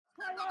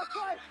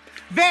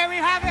There we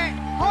have it.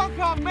 Hong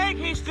Kong make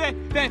history.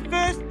 Their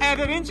first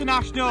ever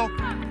international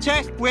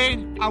test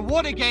win. And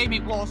what a game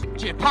it was.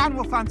 Japan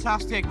were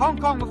fantastic. Hong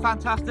Kong were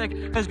fantastic.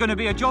 There's going to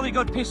be a jolly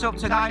good piss up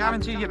tonight, I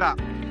guarantee you that.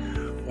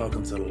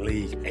 Welcome to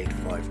League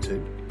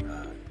 852.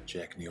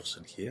 Jack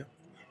Nielsen here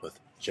with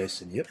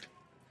Jason Yip.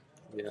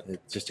 Yeah.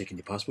 Just checking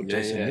your passport,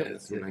 Jason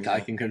Yip. I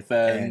can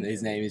confirm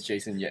his name is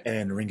Jason Yip.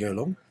 And Ringo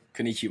Long.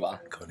 Konnichiwa.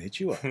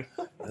 Konnichiwa.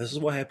 This is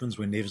what happens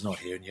when Nev's not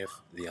here and you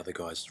have the other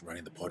guys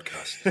running the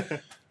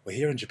podcast. We're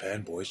here in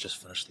Japan, boys.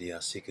 Just finished the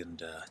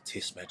second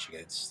test match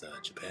against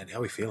Japan. How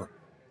are we feeling?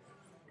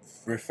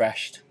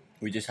 Refreshed.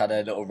 We just had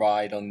a little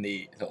ride on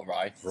the...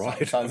 Ride?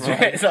 Sounds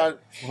a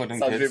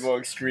bit more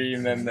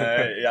extreme than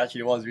it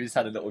actually was. We just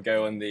had a little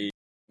go on the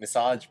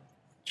massage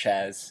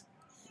chairs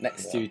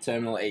next to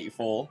Terminal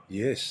 84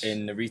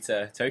 in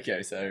Narita,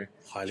 Tokyo. So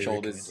highly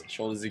shoulders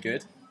are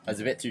good. I was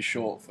a bit too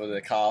short for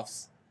the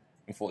calves,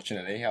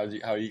 unfortunately. How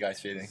are you guys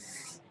feeling?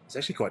 It's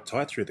actually quite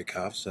tight through the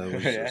calf, so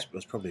it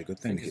was probably a good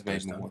thing. It's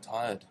made me more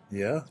tired.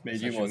 Yeah? Made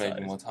you more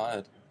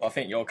tired. Well, I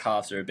think your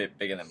calves are a bit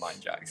bigger than mine,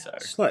 Jack. So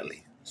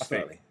Slightly. I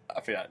think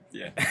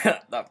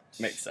that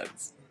makes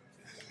sense.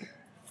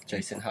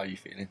 Jason, how are you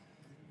feeling?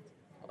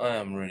 I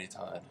am really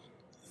tired.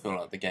 I feel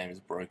like the game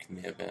has broken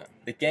me a bit.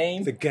 The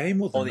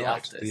game or the night?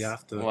 afters? The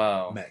after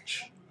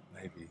match,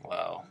 maybe.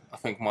 Wow. I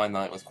think my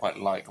night was quite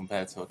light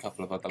compared to a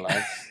couple of other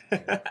lads.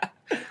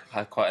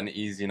 Had quite an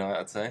easy night,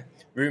 I'd say.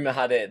 Rumour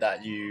had it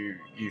that you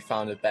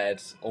found a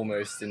bed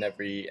almost in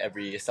every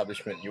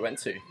establishment you went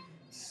to.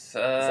 Is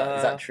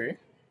that true?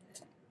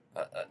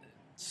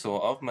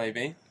 Sort of,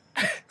 maybe.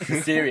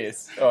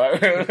 Mysterious. All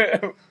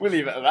right, we'll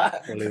leave it at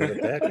that. We'll leave it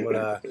at that.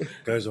 What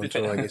goes on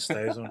tour, I guess,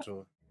 stays on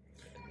tour.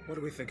 What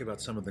do we think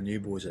about some of the new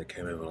boys that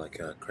came over, like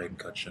Craig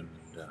McCutcheon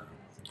and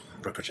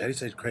how do you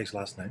say Craig's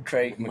last name?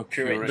 Craig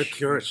McMurich.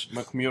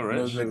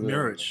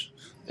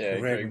 Yeah,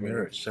 Craig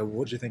McMurich. So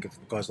what do you think of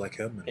guys like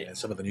him and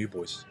some of the new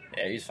boys?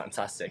 Yeah, he's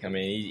fantastic. I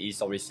mean,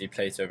 he's obviously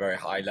played to a very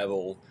high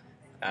level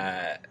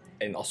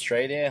in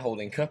Australia,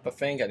 holding cup, I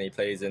think, and he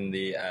plays in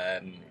the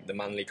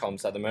Manly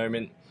comps at the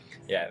moment.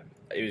 Yeah,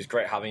 it was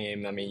great having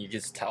him. I mean, you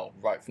just tell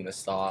right from the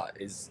start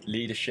his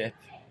leadership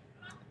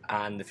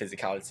and the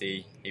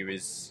physicality. He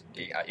was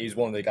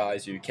one of the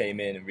guys who came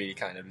in and really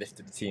kind of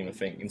lifted the team, I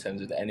think, in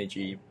terms of the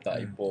energy that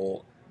he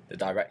brought, the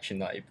direction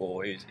that he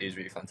brought. He was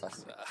really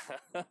fantastic.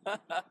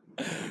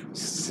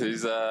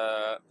 His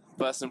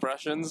first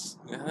impressions,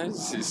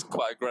 he's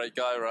quite a great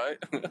guy, right?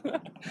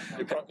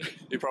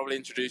 He probably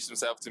introduced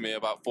himself to me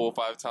about 4 or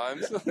 5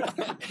 times.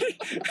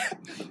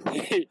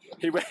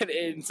 he went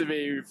in to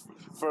me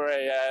for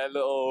a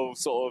little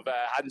sort of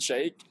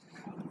handshake.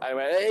 I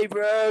went, hey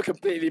bro,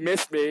 completely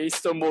missed me,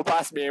 stumbled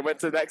past me and went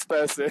to the next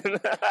person.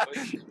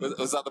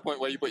 Was that the point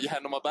where you put your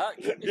hand on my back?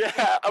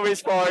 Yeah, at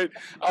which point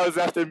I was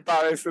left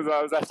embarrassed because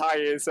I was left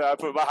hanging, so I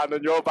put my hand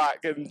on your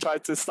back and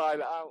tried to style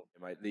it out.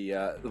 Mate,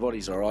 the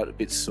body's alright, a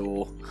bit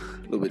sore,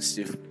 a little bit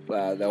stiff. They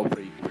were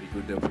pretty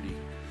good, they were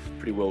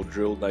pretty well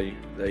drilled. They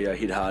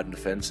hit hard in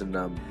defence and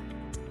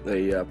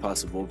they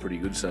passed the ball pretty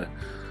good, so it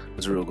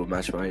was a real good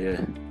match, mate,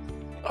 yeah.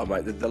 Oh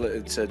mate,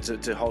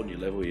 it's a whole new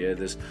level. Yeah,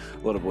 there's a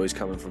lot of boys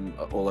coming from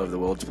all over the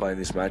world to play in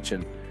this match,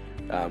 and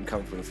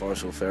coming from the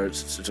Forest Hill Fair,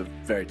 it's a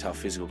very tough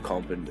physical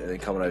comp, and then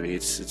coming over here,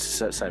 it's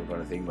the same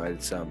kind of thing, mate.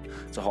 It's a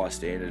high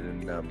standard,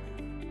 and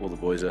all the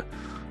boys are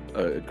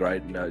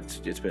great. And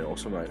it's been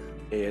awesome, mate.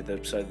 Yeah,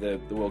 so the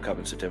World Cup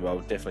in September, I'll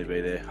definitely be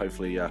there.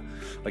 Hopefully, I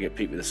get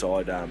picked with the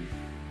side.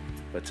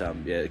 But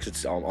yeah,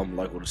 because I'm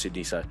local to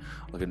Sydney, so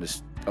I can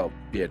definitely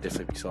be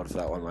excited for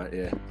that one, mate.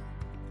 Yeah.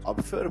 I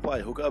prefer to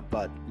play hooker,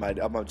 but mate,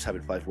 I'm just happy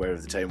to play for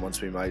wherever the team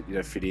wants me, mate.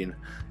 Fit in. If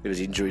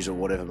there's injuries or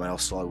whatever, mate, I'll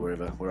slide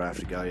where I have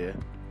to go. Yeah.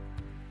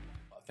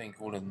 I think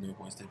all of the new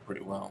boys did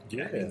pretty well.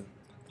 Yeah.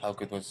 How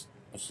good was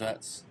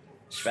Svets?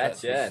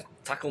 Svets, yeah.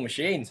 Tackle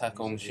machine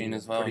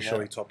as well. Pretty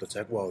sure he topped the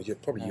tackle. Well,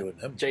 probably you and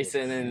him.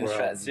 Jason and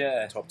Svets,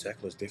 yeah. Top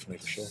tacklers, definitely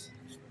for sure.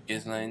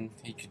 Ghislaine,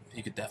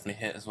 he could definitely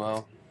hit as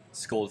well.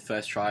 Scored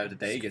first try of the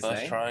day, Ghislaine.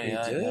 First try, He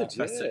did,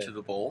 First touch of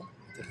the ball.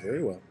 Did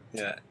very well.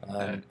 Yeah.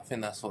 I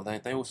think that's what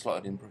they all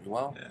slotted in pretty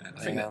well. Yeah,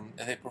 I think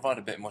they provide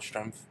a bit more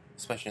strength,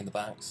 especially in the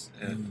backs.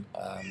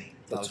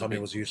 But Tommy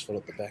was useful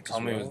at the back.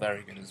 Tommy was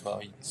very good as well.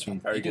 He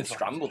very good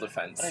scramble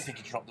defence. I don't think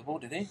he dropped the ball,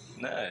 did he?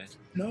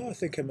 No, I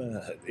think him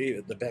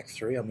the back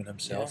three. I mean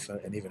himself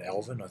and even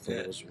Alvin. I thought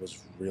it was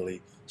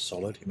really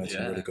solid. He made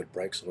some really good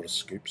breaks, a lot of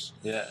scoops.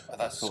 Yeah,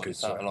 that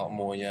sorted out a lot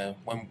more. Yeah,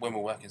 when we're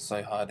working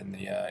so hard in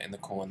the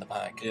core and the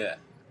back. Yeah.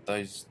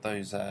 Those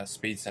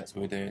speed sets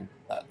we were doing.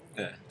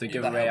 Don't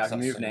give away our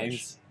move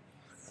names.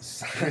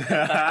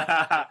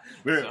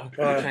 We'll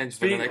change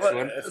for the next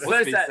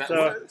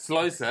one.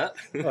 Slow set.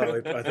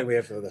 Well, I think we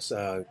have this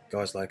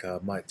guys like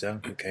Mike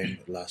Down who came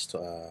last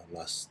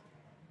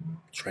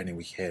training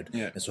we had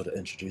and sort of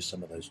introduce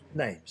some of those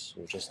names,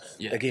 or just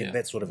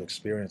that sort of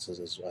experiences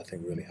is I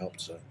think really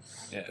helped. So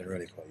they're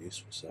really quite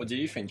useful. So what do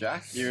you think,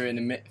 Jack? You were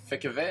in the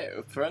thick of it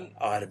up front.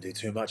 I didn't do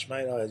too much,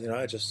 mate.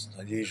 I just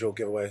usual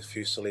give away a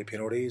few silly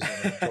penalties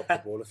and drop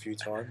the ball a few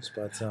times,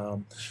 but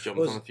jumped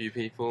on a few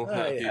people.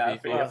 I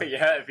think you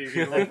hurt a few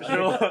people for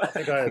sure. I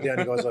think the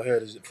only guys I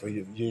heard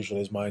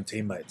usually is my own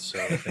teammates. So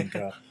I think.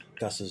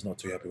 Gus is not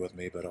too happy with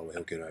me, but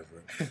he'll get over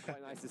it.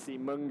 Quite nice to see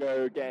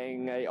Mungo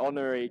getting an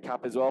honorary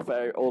cap as well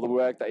for all the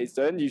work that he's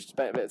done. You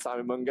spent a bit of time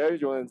with Mungo. Do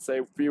you want to say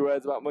a few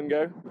words about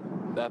Mungo?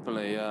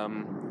 Definitely,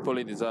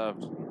 fully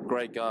deserved.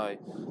 Great guy.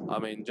 I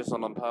mean, just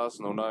on a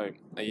personal note,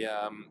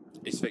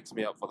 he's fixed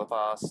me up for the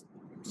past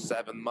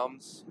 7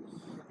 months.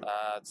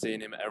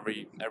 Seeing him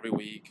every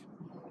week,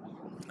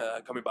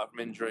 coming back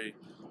from injury.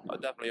 I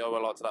definitely owe a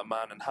lot to that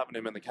man, and having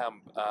him in the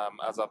camp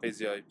as our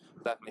physio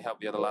definitely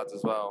helped the other lads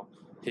as well.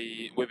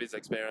 He, with his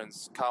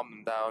experience, calmed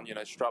them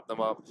down, strapped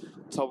them up,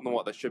 told them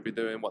what they should be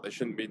doing, what they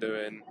shouldn't be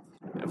doing.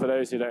 For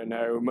those who don't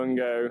know,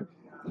 Mungo,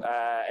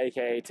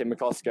 aka Tim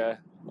McCloskey,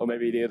 or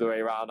maybe the other way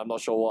around, I'm not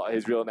sure what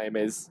his real name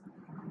is,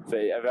 but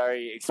a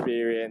very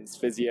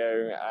experienced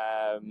physio,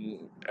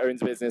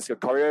 owns a business called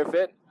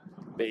CorioFit,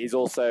 but he's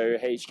also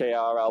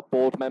HKRL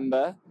board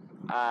member,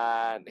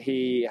 and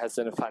he has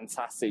done a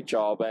fantastic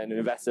job and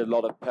invested a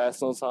lot of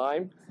personal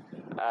time,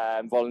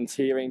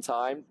 volunteering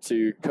time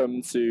to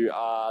come to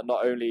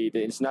not only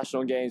the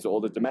international games but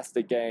all the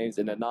domestic games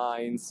in the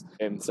nines.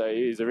 So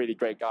he's a really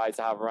great guy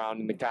to have around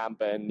in the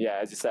camp, and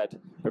as you said,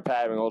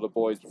 preparing all the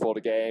boys before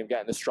the game,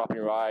 getting the strapping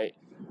right,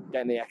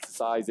 getting the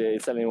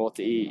exercises, telling them what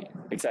to eat,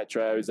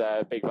 etc. was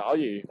a big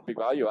value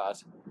add.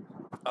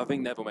 I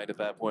think Neville made a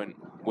fair point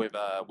with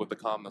the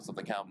calmness of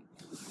the camp,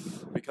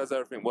 because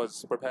everything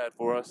was prepared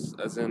for us.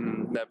 As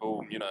in,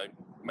 Neville,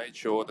 made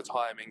sure the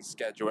timing,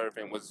 schedule,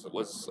 everything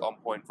was on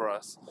point for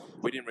us.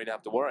 We didn't really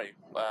have to worry.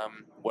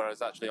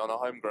 Whereas actually on our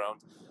home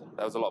ground,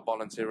 there was a lot of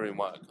volunteering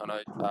work. I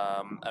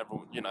know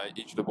everyone,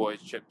 each of the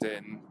boys chipped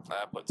in,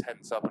 put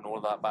tents up and all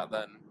of that back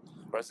then.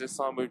 Whereas this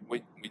time,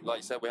 we like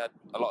you said, we had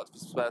a lot of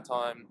spare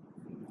time.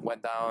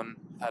 Went down,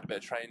 had a bit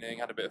of training,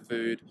 had a bit of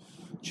food,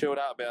 chilled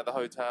out a bit at the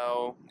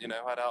hotel.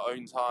 Had our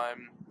own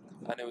time,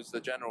 and it was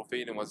the general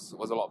feeling was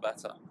a lot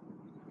better.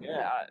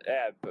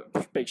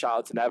 But big shout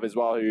out to Nev as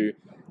well, who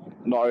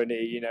not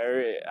only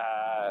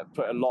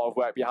put a lot of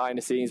work behind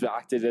the scenes, but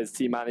acted as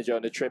team manager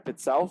on the trip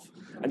itself.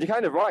 And you're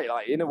kind of right,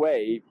 like in a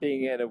way,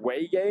 being in an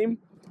away game,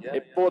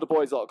 it brought the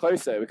boys a lot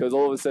closer, because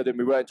all of a sudden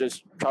we weren't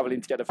just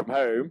travelling together from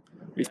home.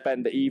 We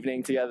spent the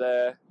evening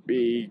together.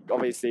 We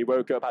obviously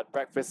woke up, had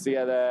breakfast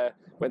together,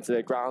 went to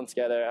the ground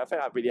together. I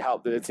think that really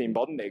helped with the team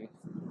bonding.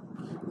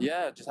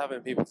 Yeah, just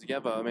having people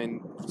together. I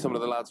mean, some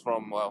of the lads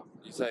from,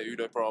 you say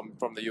Udo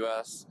from the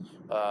US,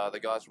 the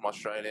guys from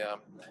Australia,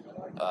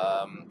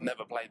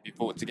 never played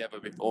together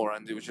before,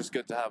 and it was just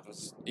good to have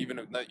us, even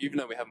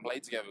though we haven't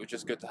played together, it was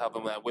just good to have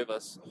them there with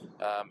us,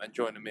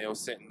 enjoying the meal,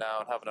 sitting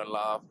down, having a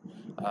laugh,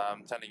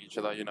 telling each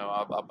other,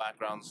 our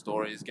background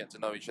stories, get to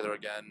know each other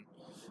again.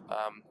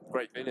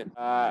 Great feeling.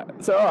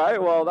 So, all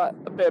right, well, that's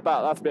a bit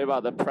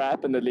about the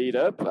prep and the lead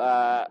up.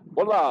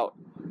 What about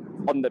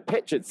on the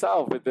pitch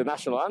itself with the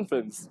national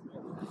anthems?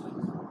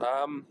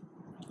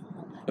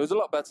 It was a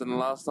lot better than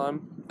last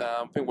time.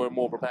 I think we're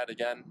more prepared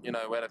again. We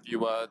had a few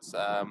words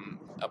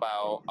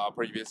about our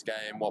previous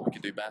game, what we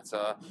could do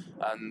better,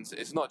 and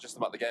it's not just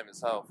about the game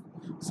itself.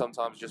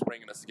 Sometimes just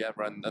bringing us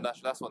together, and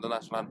that's what the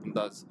national anthem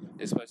does.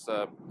 It's supposed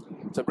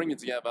to bring you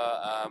together,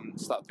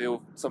 start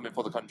feel something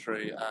for the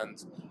country,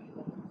 and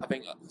I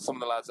think some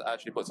of the lads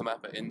actually put some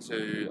effort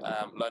into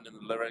learning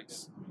the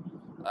lyrics,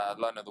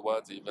 learning the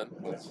words even,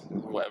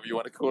 whatever you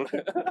want to call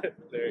it.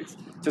 Lyrics.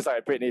 Just like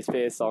a Britney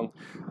Spears song.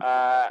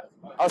 I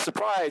was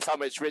surprised how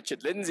much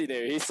Richard Lindsay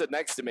knew. He stood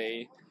next to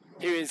me.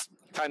 He was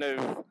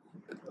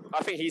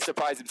I think he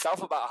surprised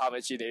himself about how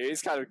much he knew.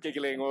 He's kind of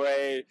giggling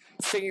away,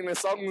 singing the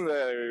song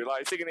though,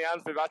 like singing the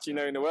anthem, actually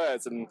knowing the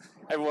words. And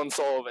everyone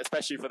sort of,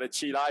 especially for the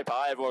Chile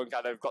part, everyone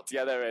kind of got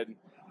together and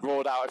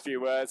roared out a few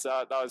words.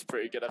 So that was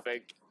pretty good, I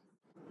think.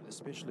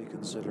 Especially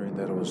considering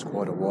that it was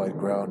quite a wide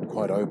ground,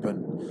 quite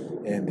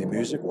open, and the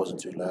music wasn't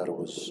too loud. It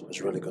was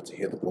really good to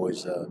hear the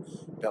boys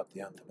belt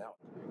the anthem out.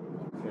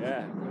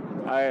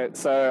 Yeah.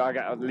 So I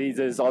got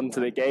leaders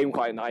onto the game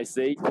quite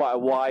nicely. Quite a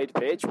wide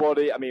pitch. What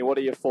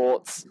are your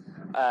thoughts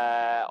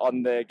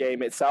on the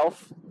game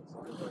itself?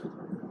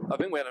 I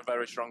think we had a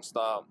very strong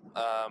start.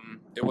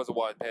 It was a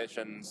wide pitch,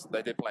 and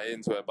they did play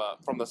into it.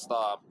 But from the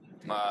start,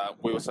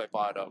 we were so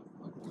fired up.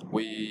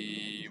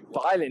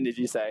 Violent, did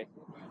you say?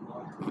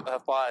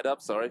 Fired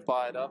up.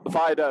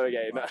 Fired up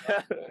again.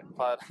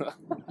 Fired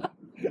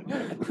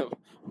up.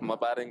 My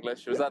bad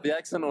English. Was that the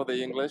accent or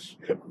the English?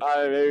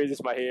 Maybe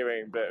just my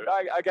hearing, but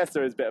I guess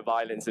there is a bit of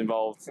violence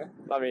involved.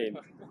 I mean,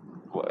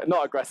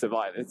 not aggressive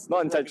violence,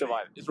 not intentional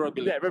violence. It's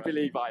rugby league. Yeah, rugby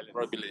league violence.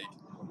 Rugby league.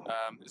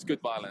 It's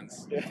good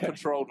violence. Yeah.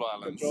 Controlled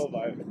violence.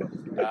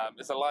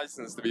 It's a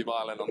license to be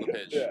violent on the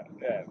pitch.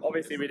 Yeah.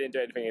 Obviously, we didn't do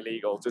anything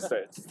illegal. Just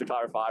to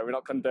clarify, we're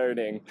not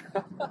condoning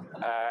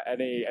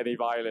any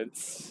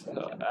violence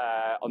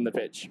on the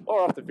pitch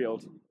or off the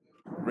field.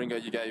 Ringo,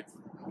 you gave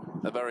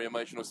a very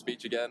emotional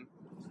speech again.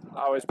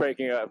 I was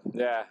breaking up,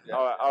 yeah.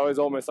 I was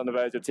almost on the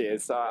verge of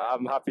tears, so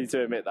I'm happy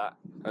to admit that.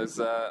 As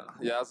as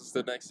I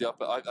stood next to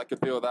you, I could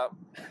feel that.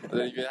 And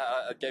then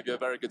I gave you a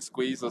very good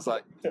squeeze. I was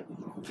like,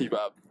 keep it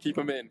up, keep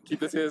them in, keep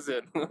the tears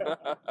in.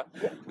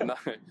 No,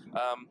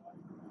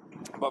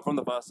 but from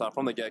the first half,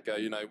 from the get-go,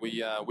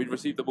 we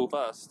received the ball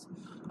first,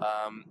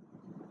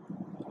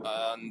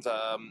 and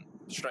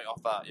straight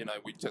off that,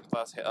 we took the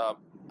first hit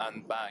up,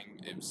 and bang,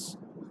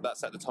 that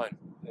set the tone.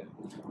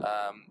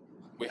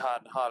 We had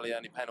hardly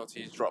any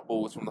penalties, drop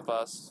balls from the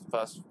first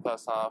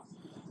half,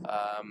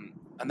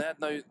 and they had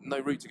no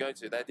route to go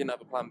to. They didn't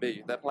have a plan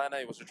B. Their plan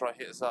A was to try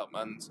hit us up,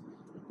 and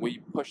we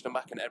pushed them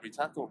back in every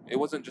tackle. It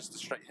wasn't just a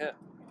straight hit.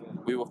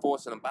 We were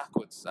forcing them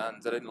backwards,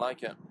 and they didn't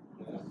like it.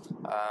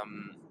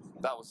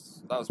 That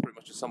was pretty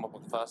much a sum up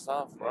of the first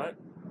half, right?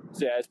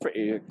 So yeah, it's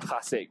pretty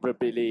classic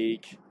rugby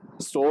league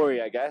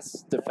story, I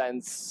guess.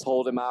 Defence,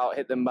 hold them out,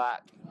 hit them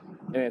back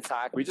in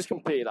attack. We just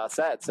completed our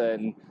sets,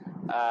 and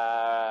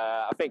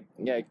I think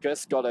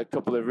Gus got a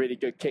couple of really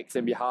good kicks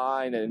in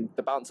behind, and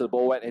the bounce of the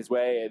ball went his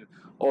way, and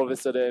all of a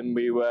sudden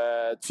we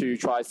were 2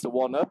 tries to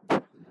 1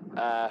 up.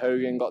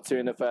 Hogan got 2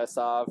 in the first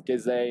half.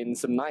 Ghislaine,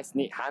 some nice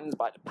neat hands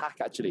by the pack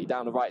actually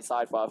down the right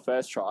side for our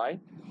first try,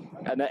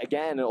 and then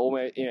again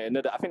almost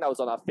another. I think that was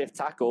on our 5th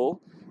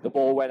tackle. The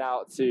ball went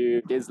out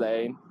to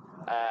Ghislaine,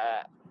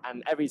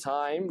 and every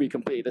time we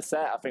completed the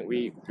set, I think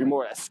we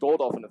more or less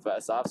scored off in the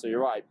first half. So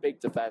you're right, big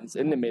defence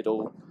in the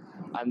middle,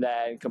 and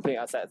then completing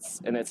our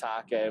sets in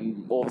attack,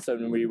 and all of a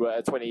sudden we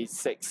were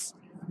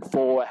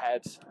 26-4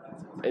 ahead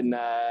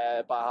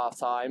by half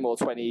time, or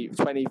 20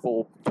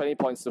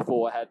 points to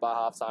 4 ahead by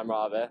half time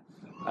rather.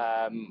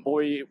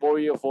 What were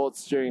your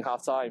thoughts during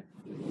half time?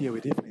 Yeah, we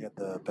definitely had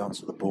the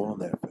bounce of the ball in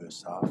that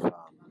first half.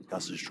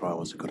 Gus's try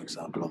was a good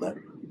example of that.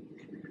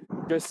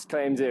 Gus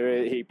claims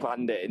he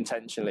planned it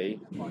intentionally.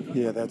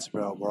 Yeah, that's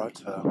about right.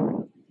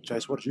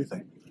 Jace, what did you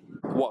think?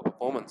 What a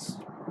performance!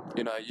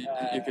 You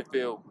could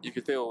feel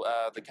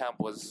the camp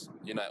was,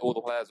 all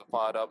the players were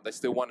fired up. They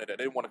still wanted it.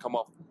 They didn't want to come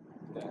off.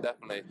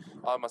 Definitely,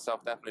 I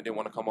myself definitely didn't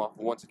want to come off.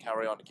 I wanted to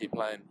carry on and keep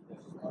playing.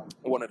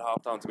 I wanted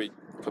half time to be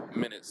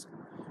minutes,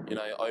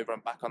 over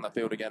and back on the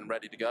field again,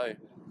 ready to go.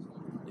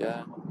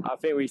 Yeah. I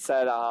think we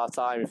said at half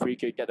time if we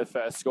could get the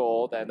first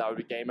score, then that would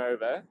be game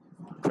over.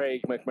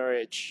 Craig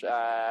McMurrich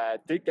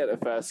did get the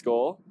first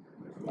score,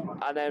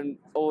 and then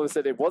all of a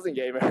sudden it wasn't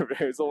game over.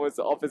 It was almost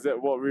the opposite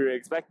of what we were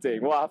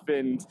expecting. What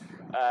happened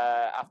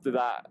after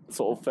that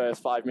sort of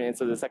first 5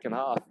 minutes of the second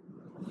half?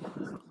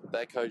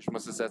 Their coach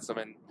must have said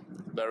something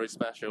very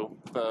special,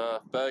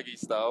 Fergie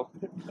style,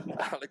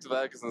 Alex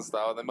Ferguson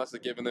style. They must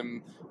have given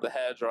him the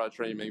hairdryer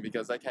treatment,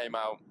 because they came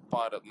out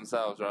fired up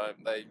themselves, right?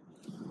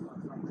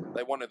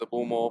 They wanted the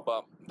ball more,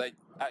 but they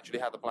actually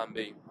had the plan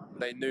B.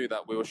 They knew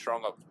that we were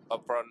strong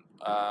up front,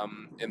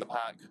 in the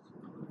pack,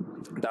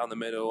 down the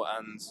middle,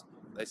 and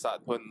they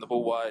started putting the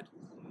ball wide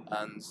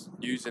and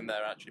using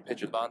their actually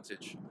pitch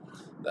advantage.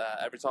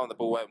 Every time the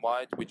ball went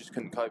wide, we just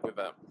couldn't cope with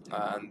it,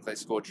 and they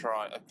scored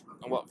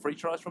 3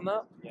 tries from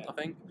that, yeah. I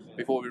think,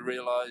 before we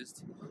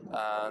realised.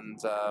 And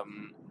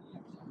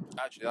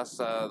actually, that's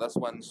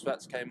when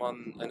Svets came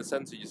on in the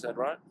centre. You said,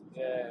 right?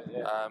 Yeah.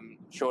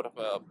 Short up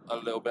a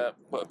little bit,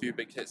 put a few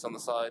big hits on the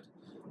side,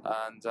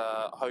 and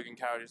Hogan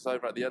carried us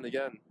over at the end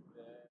again.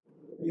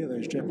 Yeah,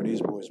 those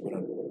Japanese boys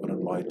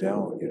wouldn't lie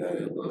down.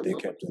 Their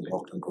captain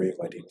Lachlan Grieve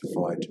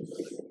identified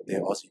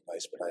their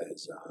Aussie-based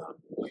players,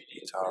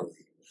 Itaru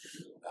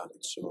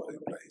Mitsua, who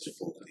plays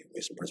for the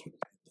West Brisbane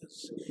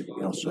Panthers,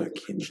 and also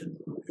Kenshin,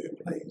 who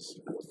plays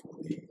for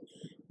the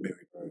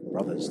Maryborough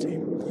Brothers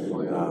team.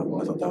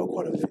 I thought they were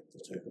quite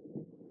effective too.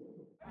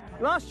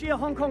 Last year,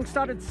 Hong Kong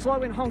started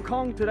slow in Hong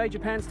Kong. Today,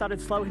 Japan started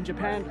slow in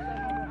Japan.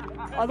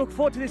 I look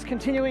forward to this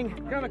continuing.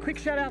 Gonna have a quick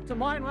shout out to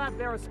Minelab,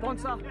 they're a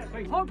sponsor.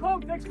 Hong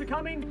Kong, thanks for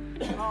coming.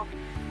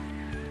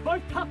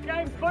 Both tough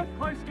games, both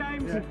close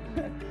games.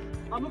 Yeah.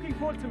 I'm looking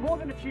forward to more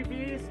than a few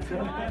beers.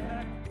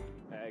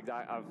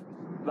 Exactly.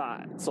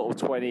 That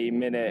sort of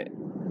 20-minute,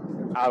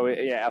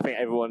 I think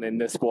everyone in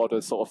the squad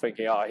was sort of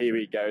thinking, oh, here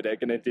we go. They're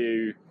going to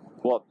do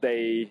what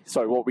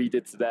we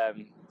did to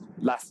them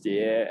last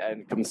year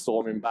and come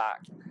storming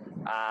back.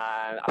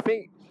 And I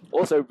think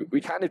also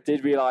we kind of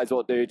did realise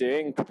what they were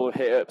doing, a couple of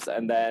hit-ups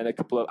and then a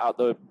couple of out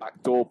the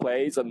back door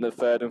plays on the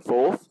 3rd and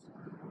 4th.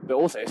 But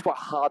also it's quite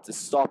hard to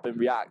stop and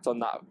react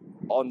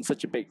on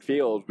such a big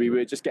field. We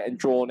were just getting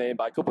drawn in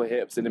by a couple of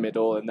hit-ups in the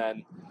middle, and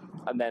then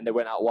they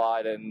went out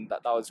wide, and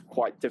that was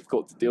quite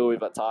difficult to deal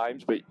with at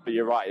times. But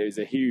you're right, it was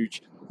a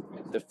huge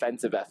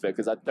defensive effort,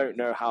 because I don't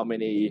know how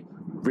many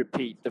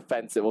repeat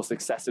defensive or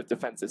successive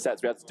defensive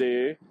sets we had to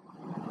do.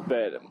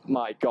 But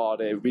my God,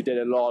 we did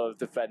a lot of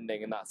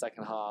defending in that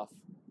second half.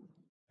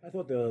 I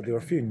thought there were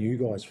a few new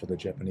guys for the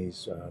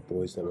Japanese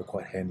boys that were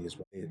quite handy as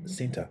well. The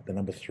centre, the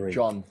number 3.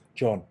 John.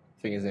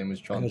 I think his name was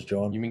John. I think it was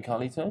John. You mean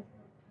Carlito?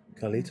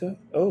 Carlito?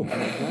 Oh,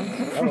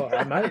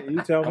 mate,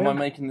 you tell me. Am I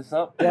making this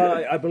up?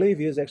 Well, I believe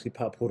he is actually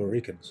part Puerto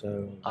Rican,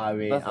 so... I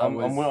mean,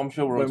 I'm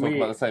sure we're all talking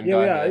about the same Yeah,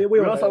 guy. yeah, here.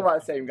 we're all talking about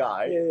the same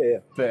guy. Yeah.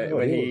 But Oh,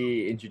 when he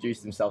he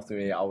introduced himself to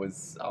me, I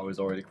was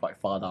already quite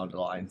far down the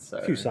line. So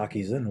A few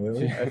sakis in, weren't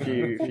we? a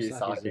few sakis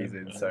sakis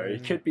in. So he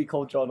could be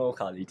called John or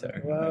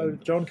Carlito. Well,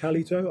 John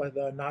Carlito,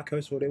 the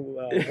Narcos, whatever.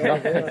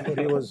 I thought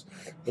he was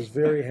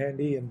very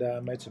handy and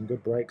made some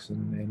good breaks,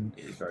 and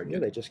He's very yeah,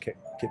 good. they just kept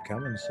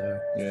coming. So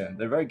Yeah,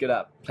 they're very good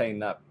at playing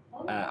that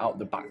out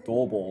the back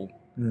door ball.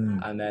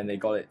 And then they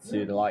got it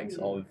to the likes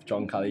of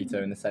John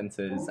Carlito in the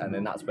centres, and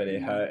then that's where they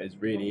hurt is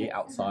really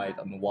outside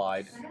on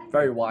the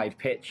very wide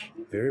pitch.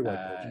 very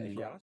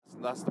well.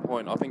 That's the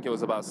point. I think it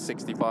was about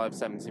 65,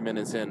 70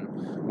 minutes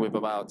in, with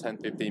about 10,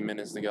 15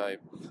 minutes to go,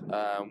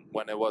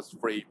 when there was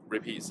 3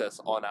 repeat sets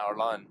on our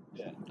line,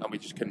 and we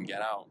just couldn't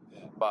get out.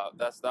 But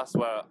that's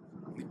where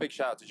big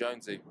shout out to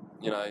Jonesy.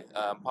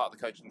 Part of the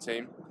coaching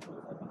team.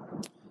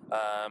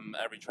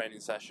 Every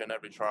training session,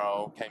 every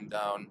trial came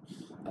down,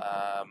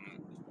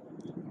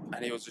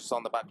 and he was just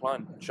on the back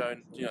line,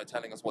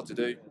 telling us what to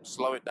do,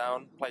 slow it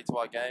down, play to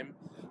our game,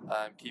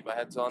 keep our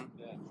heads on,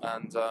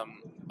 and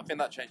I think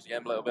that changed the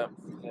game a little bit,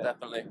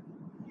 definitely.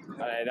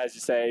 And as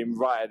you say,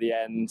 right at the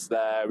end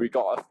there, we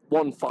got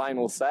one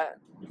final set.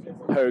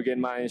 Hogan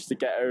managed to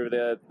get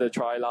over the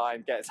try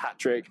line, get his hat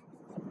trick,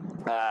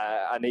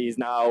 and he's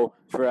now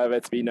forever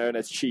to be known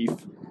as Chief.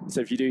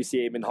 So if you do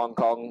see him in Hong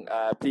Kong,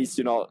 please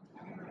do not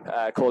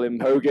call him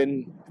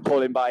Hogan,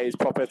 call him by his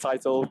proper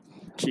title,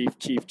 Chief,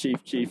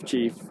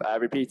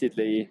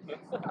 repeatedly,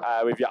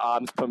 with your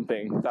arms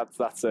pumping.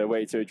 That's a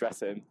way to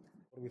address him.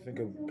 What do we think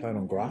of playing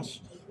on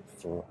grass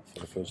for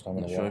the first time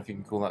in a Not sure while? if you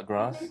can call that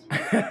grass.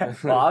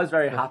 Well, I was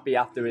very happy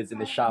afterwards in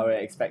the shower,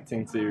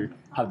 expecting to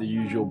have the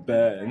the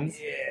burns.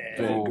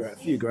 A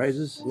few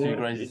grazes. Few Yeah.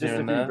 grazes Just here a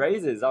and few there.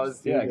 grazes. I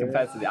was Yeah,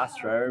 compared to the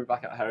Astro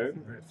back at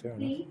home. Fair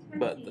enough.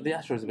 But the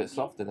Astro is a bit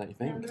softer, don't you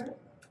think?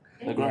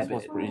 The grass Yeah,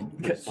 was but pretty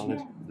cuts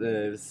solid.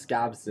 the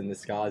scabs and the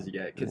scars you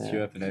get cuts Yeah. you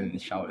up and then in the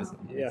showers.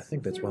 Yeah, I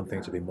think that's one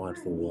thing to be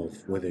mindful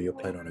of, whether you're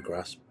playing on a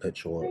grass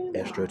pitch or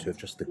AstroTurf,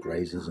 just the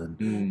grazes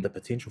and the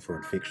potential for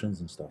infections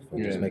and stuff.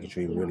 And just Yeah. making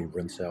sure you really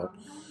rinse out,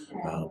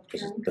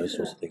 because those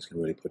sorts of things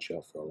can really put you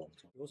out for a long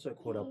time. We also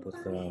caught up with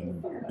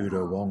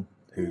Udo Wong,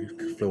 who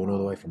flew in all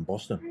the way from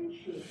Boston.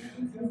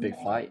 Big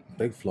fight.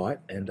 Big flight,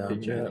 and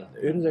Big journey.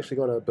 Udo's actually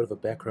got a bit of a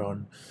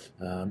background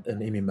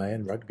in MMA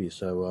and rugby,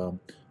 so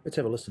let's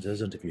have a listen to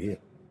his interview here.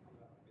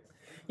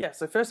 Yeah,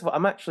 so first of all,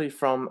 I'm actually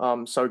from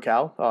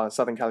SoCal,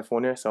 Southern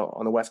California, so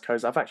on the West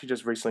Coast. I've actually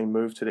just recently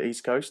moved to the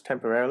East Coast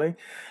temporarily.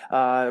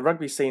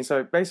 Rugby scene,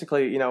 so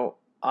basically,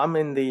 I'm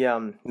in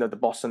the the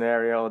Boston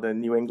area or the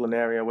New England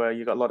area where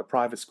you got a lot of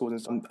private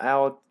schools. And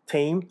our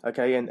team,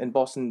 okay, in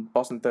Boston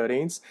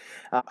 13s,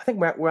 I think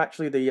we're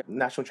actually the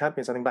national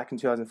champions. I think back in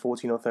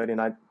 2014 or 13.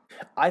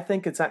 I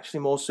think it's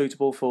actually more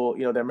suitable for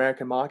the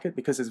American market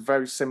because it's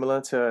very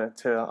similar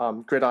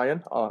to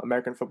gridiron,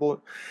 American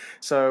football.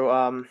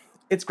 So.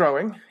 It's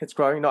growing.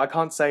 I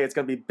can't say it's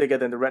going to be bigger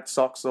than the Red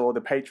Sox or the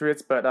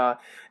Patriots, but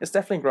it's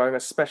definitely growing,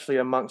 especially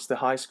amongst the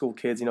high school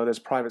kids. There's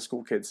private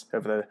school kids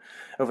over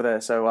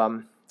there.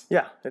 So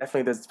yeah,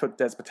 definitely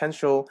there's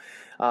potential.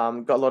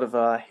 Got a lot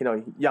of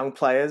young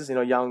players,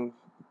 young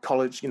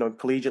college,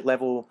 collegiate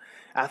level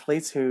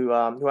athletes who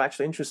are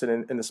actually interested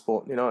in the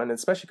sport, and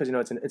especially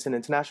because it's an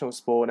international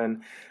sport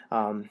and.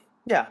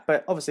 Yeah,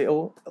 but obviously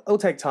it'll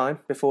take time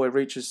before it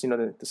reaches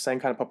the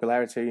same kind of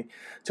popularity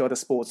to other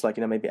sports like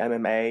maybe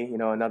MMA,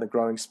 another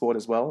growing sport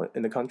as well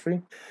in the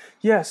country.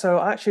 Yeah, so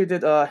I actually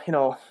did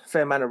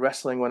fair amount of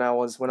wrestling when I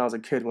was a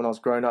kid, when I was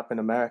growing up in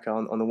America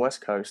on the West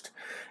Coast,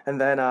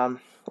 and then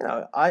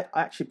I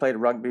actually played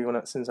rugby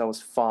since I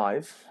was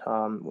 5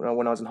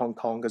 when I was in Hong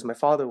Kong, because my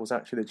father was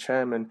actually the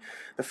chairman,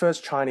 the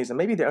first Chinese and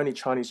maybe the only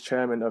Chinese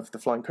chairman of the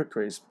Flying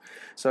Kukris.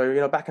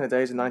 So back in the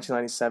days in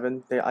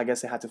 1997, I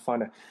guess they had to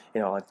find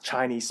a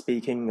Chinese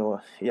speaking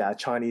or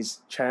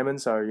Chinese chairman.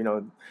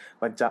 So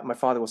my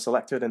father was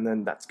selected, and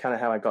then that's kind of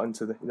how I got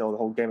into the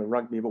whole game of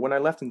rugby. But when I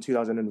left in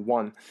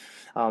 2001,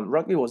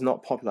 rugby was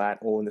not popular at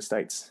all in the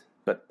States.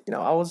 But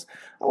I was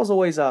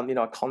always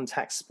a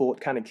contact sport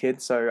kind of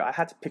kid, so I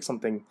had to pick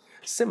something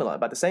similar.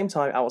 But at the same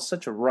time, I was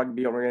such a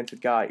rugby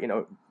oriented guy.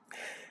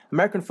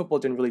 American football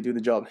didn't really do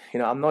the job.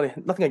 I'm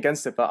nothing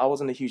against it, but I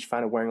wasn't a huge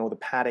fan of wearing all the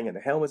padding and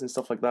the helmets and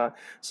stuff like that.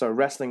 So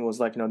wrestling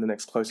was like the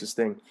next closest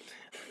thing.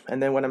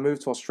 And then when I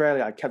moved to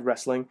Australia, I kept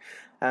wrestling,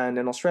 and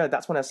in Australia,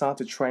 that's when I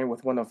started to train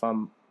with one of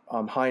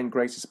Hein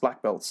Gracie's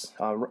black belts,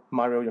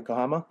 Mario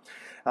Yokohama.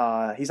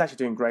 He's actually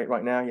doing great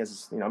right now. He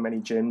has many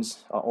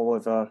gyms all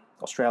over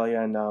Australia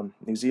and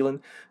New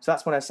Zealand. So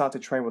that's when I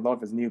started to train with a lot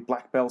of his new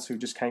black belts who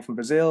just came from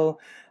Brazil.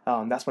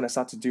 That's when I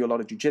started to do a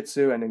lot of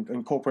jiu-jitsu and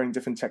incorporating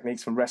different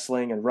techniques from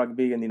wrestling and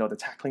rugby and the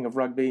tackling of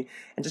rugby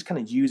and just kind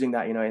of using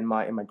that in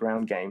my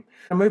ground game.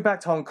 I moved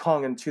back to Hong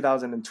Kong in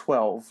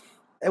 2012.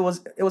 It was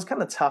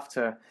kind of tough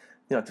to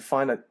to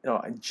find a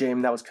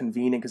gym that was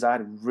convenient, because I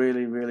had a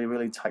really, really,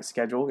 really tight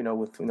schedule,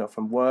 with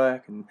from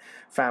work and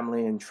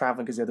family and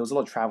traveling, because there was a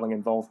lot of traveling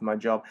involved in my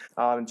job.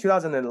 In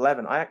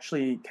 2011, I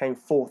actually came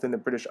fourth in the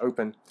British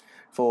Open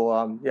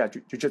for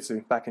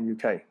jiu-jitsu back in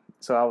UK.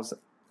 So I was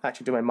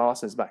actually doing my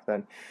masters back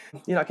then.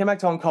 I came back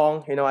to Hong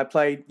Kong. I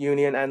played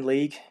union and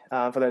league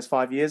for those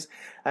 5 years,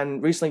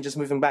 and recently just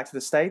moving back to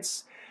the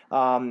States.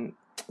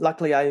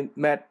 Luckily, I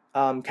met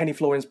Kenny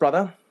Florian's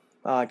brother,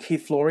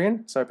 Keith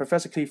Florian. So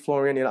Professor Keith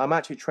Florian, I'm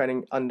actually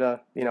training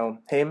under,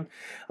 him.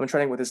 I'm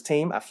training with his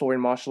team at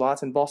Florian Martial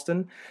Arts in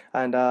Boston.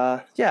 And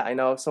I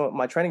know some of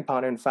my training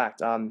partner, in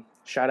fact,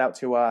 shout out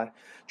to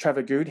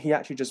Trevor Good. He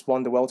actually just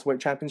won the welterweight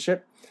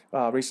championship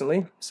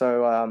recently.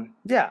 So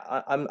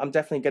I'm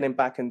definitely getting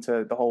back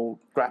into the whole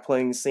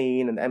grappling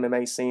scene and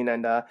MMA scene,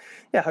 and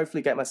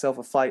hopefully get myself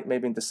a fight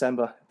maybe in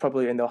December,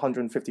 probably in the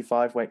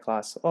 155 weight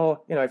class,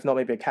 or if not,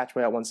 maybe a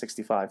catchweight at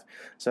 165.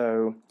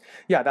 So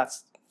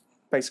that's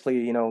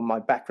basically, my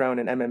background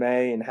in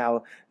MMA and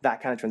how that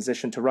kind of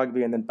transitioned to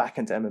rugby and then back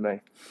into MMA.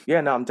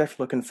 I'm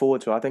definitely looking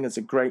forward to it. I think it's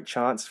a great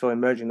chance for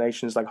emerging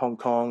nations like Hong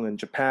Kong and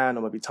Japan,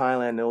 or maybe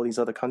Thailand and all these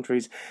other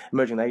countries,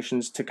 emerging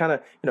nations, to kind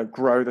of,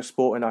 grow the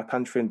sport in our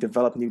country and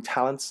develop new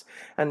talents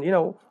and,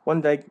 one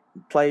day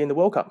play in the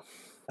World Cup.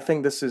 I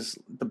think this is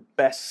the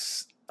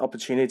best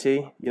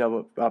opportunity,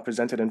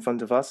 presented in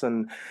front of us,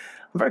 and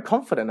I'm very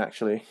confident,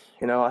 actually.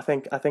 I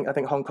think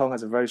Hong Kong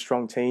has a very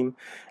strong team,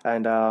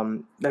 and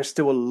there's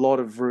still a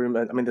lot of room.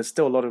 I mean, there's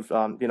still a lot of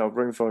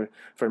room for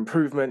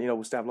improvement.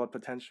 We still have a lot of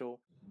potential.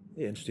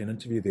 Yeah, interesting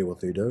interview there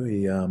with Udo.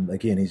 He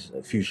again, he's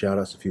a few shout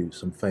outs,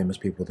 some famous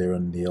people there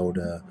in the old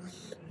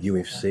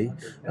UFC.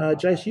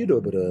 Jace, you do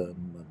a bit of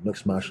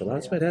mixed martial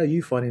arts, mate. How are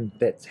you finding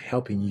that's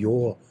helping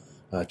your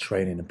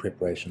training and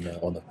preparation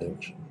on the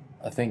pitch?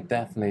 I think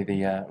definitely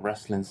the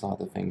wrestling side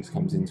of things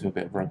comes into a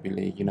bit of rugby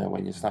league.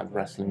 When you start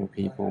wrestling with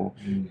people,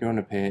 you're on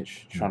a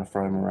pitch, trying to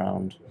throw them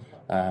around,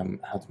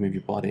 how to move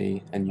your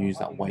body and use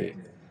that weight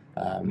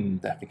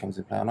definitely comes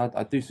into play. And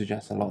I do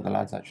suggest a lot of the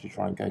lads actually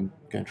try and go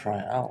and try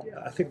it out.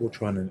 Yeah, I think we'll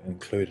try and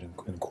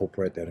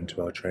incorporate that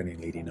into our training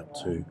leading up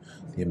to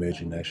the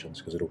emerging nations,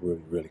 because it'll be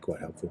really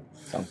quite helpful.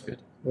 Sounds good.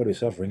 What about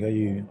yourself, Ringo?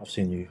 I've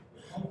seen you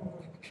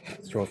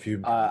throw a few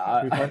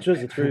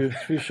punches, a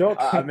few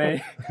shots. I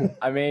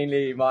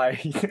mainly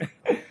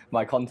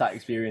my contact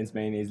experience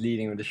mainly is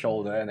leading with the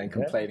shoulder and then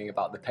complaining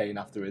about the pain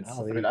afterwards.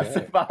 That's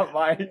about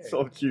my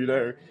sort of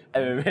judo,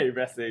 MMA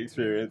wrestling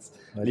experience.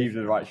 Lead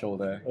with the right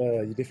shoulder.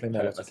 You definitely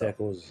made lots of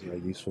tackles,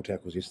 useful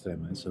tackles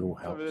yesterday, mate. So it all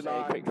helps.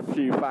 A quick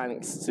few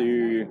thanks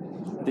to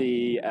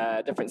the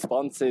different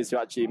sponsors who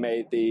actually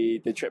made the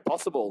trip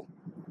possible.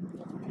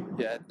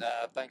 Yeah,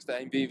 thanks to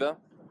AIM-Viva.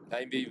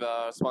 AIM-Viva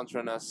are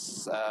sponsoring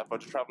us for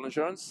the travel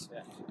insurance.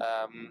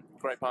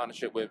 Great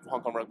partnership with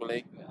Hong Kong Rugby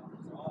League.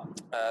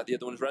 The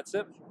other one is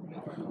RedTip.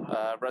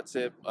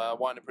 RedTip,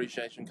 wine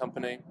appreciation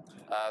company.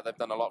 They've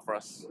done a lot for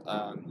us.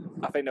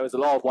 I think there was a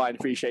lot of wine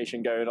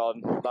appreciation going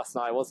on last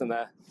night, wasn't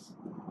there?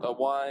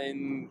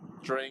 Wine,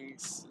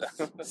 drinks,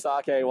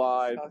 sake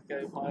wine.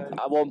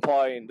 At one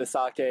point, the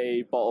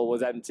sake bottle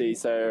was empty,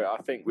 so I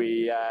think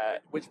we...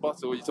 Which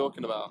bottle were you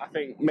talking about? I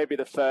think maybe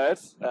the third.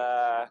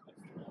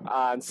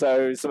 And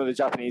so some of the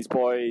Japanese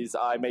boys,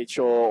 I made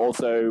sure,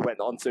 also went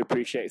on to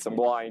appreciate some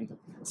wine.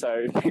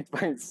 So big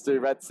thanks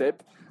to RedTip,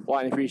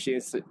 Wine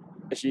Appreciation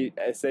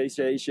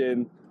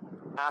Association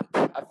app,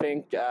 I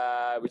think,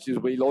 which is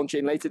we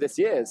launching later this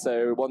year.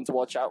 So one to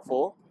watch out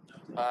for.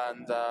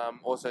 And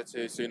also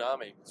to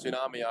Tsunami.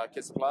 Tsunami are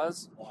kit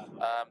suppliers.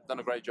 Done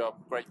a great job,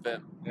 great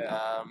fit.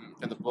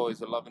 And the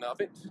boys are loving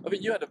it. I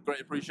think you had a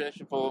great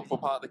appreciation for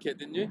part of the kit,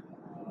 didn't you?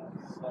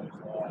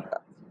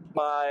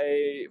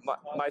 My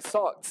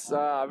socks.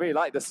 I really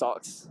like the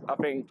socks. I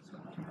think,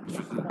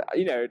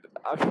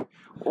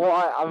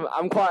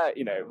 I'm quite.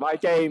 My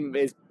game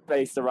is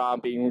based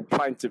around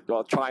trying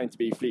to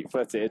be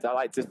fleet-footed. I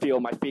like to feel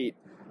my feet,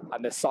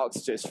 and the socks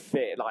just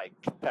fit like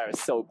a pair of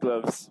silk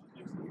gloves.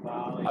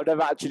 I've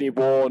never actually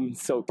worn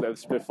silk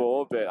gloves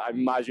before, but I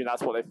imagine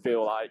that's what they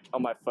feel like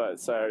on my foot.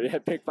 So yeah,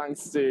 big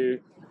thanks to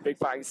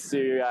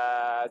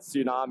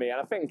Tsunami,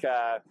 and I think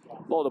a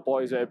lot of the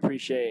boys are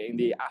appreciating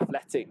the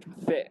athletic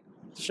fit,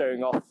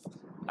 showing off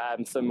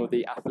some of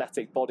the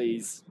athletic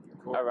bodies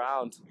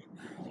around.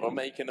 Or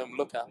making them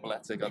look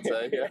athletic, I'd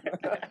say.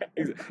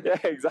 Yeah,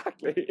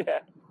 exactly. Yeah.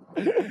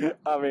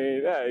 I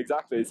mean, yeah,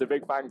 exactly. So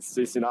big thanks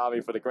to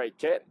Tsunami for the great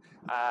kit.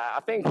 I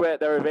think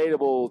they're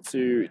available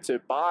to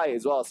buy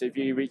as well. So if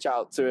you reach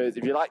out to us,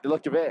 if you like the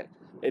look of it,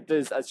 it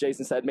does, as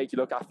Jason said, make you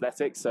look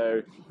athletic.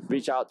 So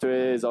reach out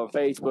to us on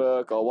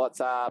Facebook or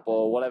WhatsApp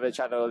or whatever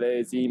channel it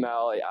is,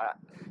 email at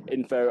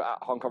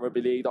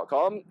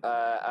info@hongkongrugbyleague.com,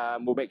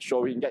 and we'll make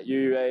sure we can get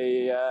you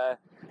a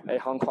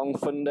Hong Kong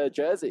Thunder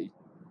jersey.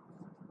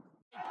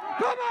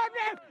 Come on,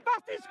 man!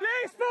 That's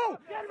disgraceful!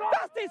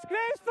 That's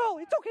disgraceful!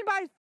 He took him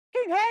by his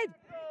fucking head!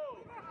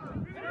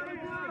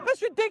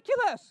 That's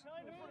ridiculous!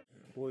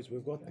 Boys,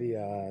 we've got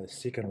the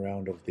second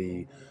round of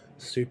the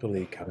Super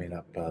League coming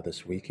up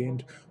this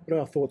weekend. What are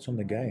our thoughts on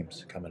the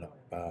games coming up?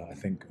 I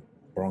think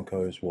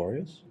Broncos,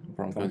 Warriors.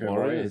 Broncos Bronco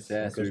Warriors.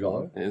 Yeah, so we've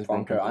got It is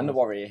Bronco and the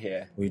Warrior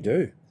here. We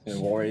do. The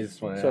Warriors.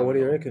 So what do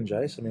you reckon,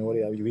 Jace? I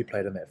mean, we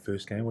played in that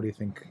first game. What do you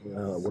think?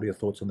 What are your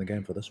thoughts on the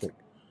game for this week?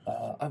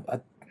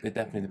 It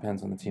definitely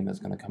depends on the team that's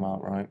going to come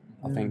out, right?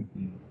 I think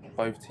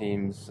both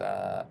teams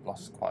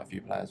lost quite a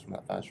few players from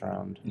that first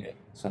round. Yeah.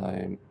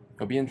 So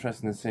it'll be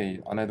interesting to see.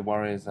 I know the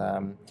Warriors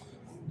have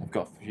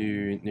got a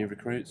few new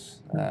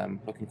recruits,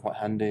 looking quite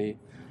handy.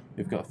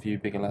 We've got a few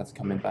bigger lads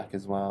coming back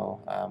as well.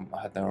 I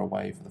heard they were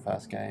away for the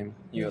first game.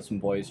 You got some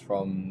boys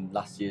from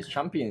last year's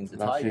champions, the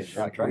Tigers,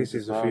 right? Yes,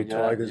 there's a few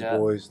Tigers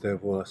boys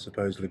that will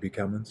supposedly be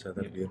coming, so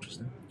that'll be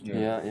interesting.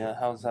 Yeah.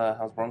 How's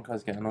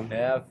Broncos getting on?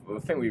 Yeah, I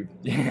think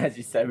as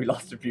you said, we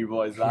lost a few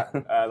boys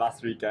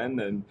last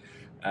weekend, and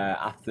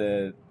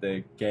after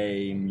the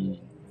game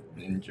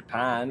in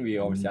Japan, we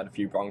obviously had a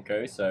few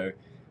Broncos, so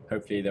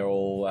hopefully they're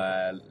all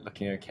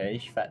looking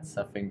okay. Shvets,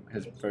 I think,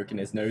 has broken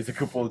his nose a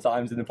couple of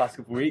times in the past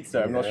couple of weeks,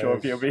 so I'm not sure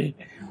if he'll be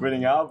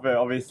running out, but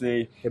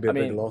obviously... It'll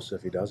be a big loss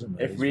if he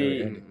doesn't. If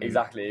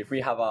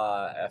we have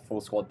our full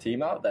squad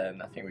team out,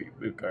 then I think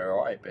we'll go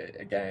alright, but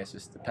again, it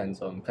just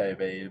depends on player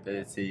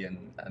availability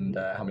and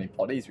how many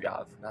bodies we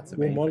have. That's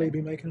Will Molly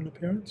be making an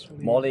appearance?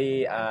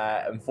 Molly,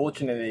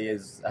 unfortunately,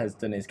 has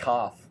done his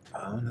calf.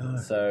 Oh no!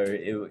 So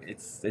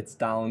it's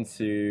down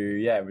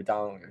to we're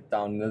down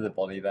another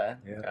body there.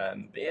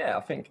 But I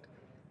think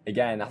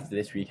again after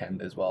this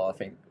weekend as well, I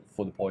think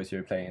for the boys who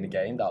are playing in the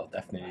game, that'll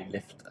definitely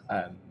lift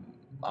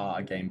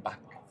our game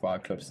back for our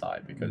club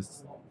side,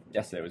 because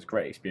yesterday was a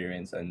great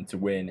experience, and to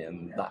win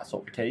in that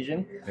sort of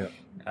occasion,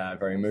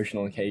 very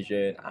emotional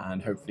occasion,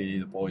 and hopefully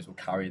the boys will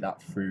carry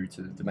that through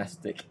to the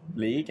domestic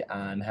league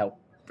and help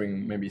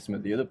bring maybe some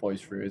of the other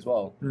boys through as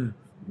well.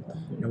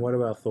 And what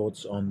are our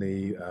thoughts on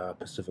the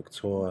Pacific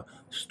Tour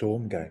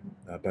Storm game?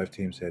 Both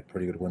teams had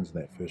pretty good wins in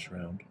that first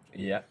round.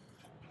 Yeah,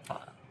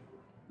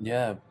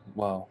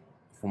 well,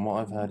 from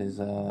what I've heard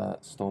is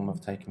Storm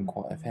have taken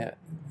quite a hit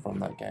from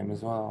that game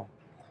as well.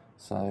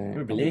 So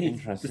it'll be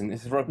interesting.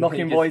 This is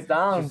knocking boys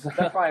down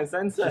left, right and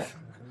centre.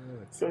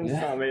 Someone's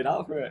not made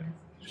out for it.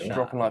 Just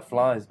dropping like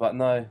flies, but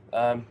no.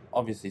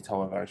 Obviously,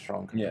 Toa are very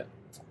strong. Yeah,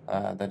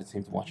 they're the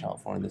team to watch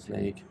out for in this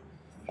league.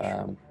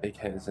 Big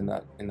hitters in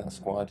that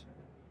squad.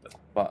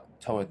 But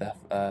Storm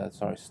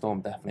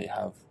definitely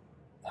have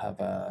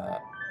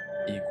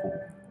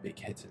equal big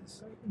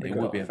hitters. It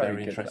will be a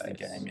very interesting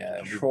game.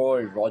 Yeah,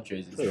 Troy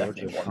Rogers is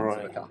definitely one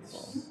to look out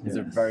for. He's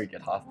a very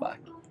good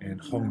halfback.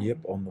 And Hong Yip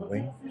on the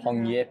wing.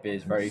 Hong Yip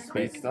is very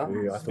quick.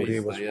 I thought he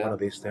was one of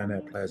their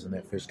standout players in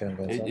that first game.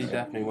 He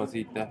definitely was.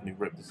 He definitely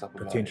ripped us up.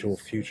 Potential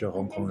future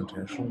Hong Kong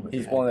international.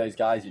 He's one of those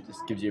guys who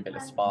just gives you a bit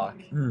of spark.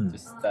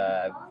 Just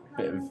a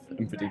bit of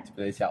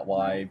unpredictability out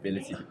wide,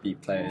 ability to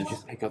beat players.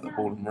 Just pick up the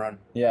ball and run.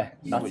 Yeah,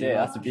 that's it.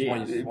 That's a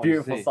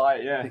beautiful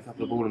sight. Yeah, pick up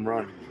the ball and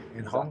run.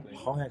 And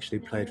Hong actually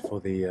played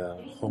for the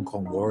Hong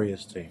Kong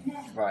Warriors team,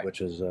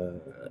 which is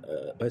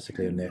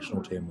basically a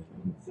national team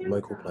of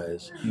local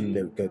players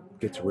that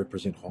get to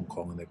represent Hong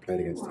Kong, and they played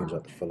against teams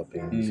like the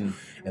Philippines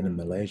and in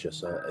Malaysia.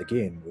 So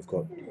again, we've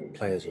got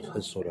players of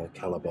his sort of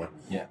caliber.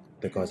 Yeah.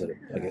 The guys that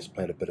I guess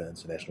played a bit of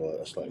international,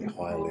 a slightly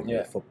higher level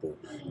of football,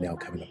 now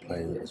coming to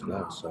play as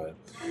well. So,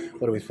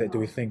 what do we think? Do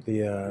we think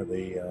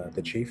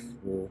the Chief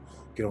will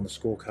get on the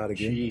scorecard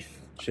again?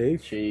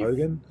 Chief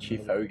Hogan.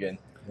 Chief Hogan.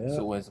 Yeah. It's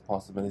always a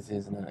possibility,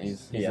 isn't it?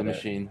 He's a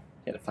machine.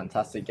 He had a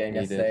fantastic game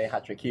yesterday.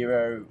 Hat-trick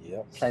hero.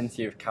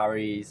 Plenty of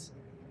carries.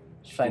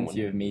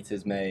 Plenty of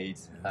meters made.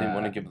 Didn't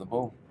want to give the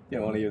ball.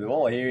 Didn't want to give the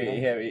ball. I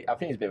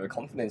think he's a bit of a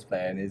confidence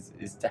player, and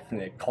his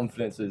definitely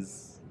confidence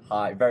was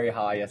high, very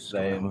high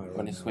yesterday.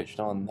 When he switched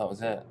on, that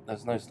was it.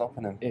 There's no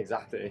stopping him.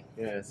 Exactly.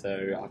 Yeah.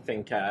 So I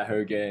think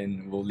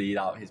Hogan will lead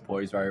out his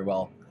boys very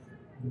well.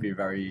 It'll be a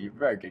very,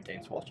 very good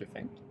game to watch, I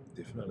think.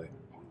 Definitely.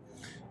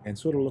 And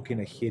sort of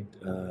looking ahead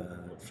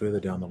further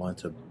down the line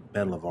to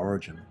Battle of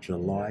Origin,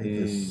 July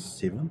the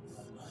 7th.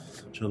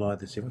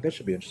 That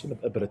should be interesting.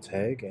 A bit of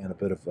tag and a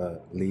bit of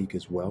league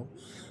as well.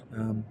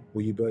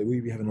 Will you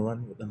be having a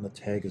run within the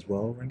tag as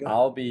well, Ringo?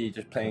 I'll be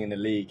just playing in the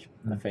league,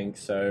 I think.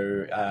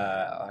 So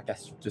I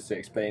guess just to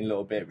explain a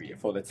little bit,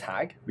 for the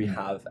tag, we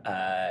have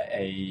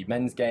a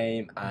men's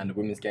game and a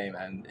women's game,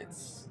 and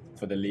it's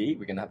for the league.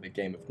 We're going to have a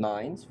game of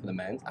nines for the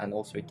men's and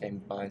also a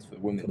game of nines for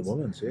the women's. For the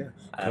women's, yeah.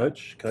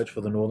 Coach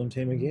for the northern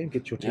team again.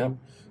 Get your team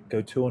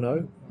go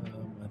 2-0.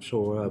 I'm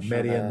sure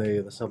Maddie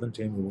and the southern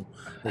team will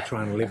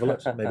try and level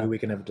it. Maybe we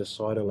can have a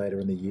decider later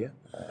in the year.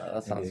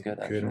 That sounds good.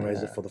 Curtain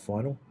raiser for the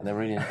final. And they're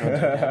really enjoying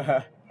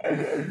it.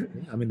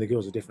 I mean, the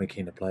girls are definitely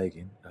keen to play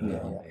again.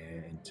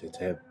 And to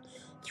have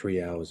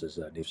 3 hours, as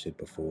Nev said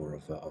before,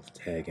 of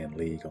tag and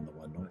league on the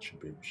one night should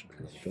be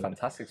really good.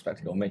 Fantastic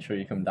spectacle. Make sure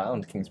you come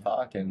down to Kings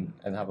Park and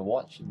have a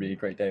watch. It'd be a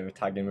great day of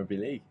tag in rugby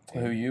league.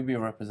 Who will you be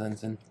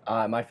representing?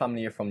 My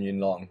family are from Yuen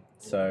Long,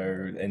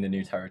 so in the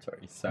New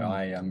Territories. So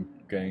I am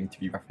going to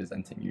be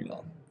representing Yuen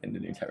Long in the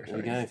New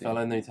Territories. There you go,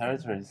 fellow New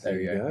Territories. There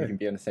we go. We can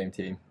be on the same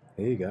team.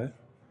 There you go.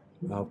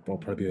 I'll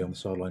probably be on the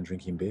sideline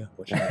drinking beer,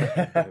 watching it.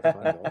 Have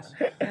fun,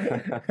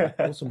 guys.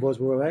 Awesome, boys.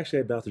 We're actually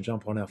about to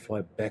jump on our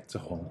flight back to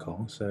Hong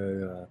Kong.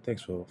 So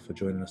thanks for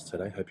joining us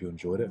today. Hope you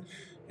enjoyed it.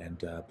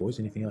 And boys,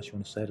 anything else you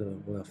want to say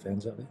to all our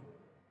fans out there?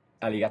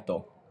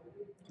 Arigato.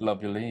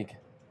 Love your league.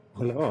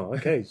 Oh,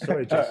 okay.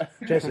 Sorry,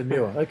 Jason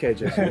Muir. Okay,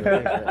 Jason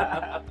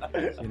Muir.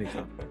 Thanks, see you next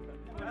time.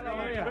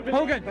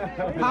 Hogan,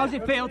 how's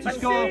it feel to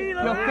score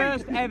your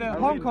first ever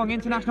Hong Kong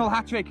international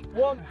hat-trick?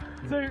 1,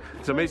 2.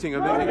 It's amazing.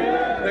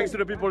 Thanks to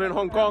the people in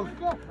Hong Kong.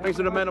 Thanks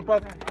to the man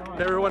above.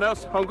 Everyone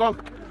else, Hong Kong.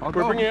 We're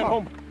bringing it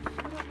home.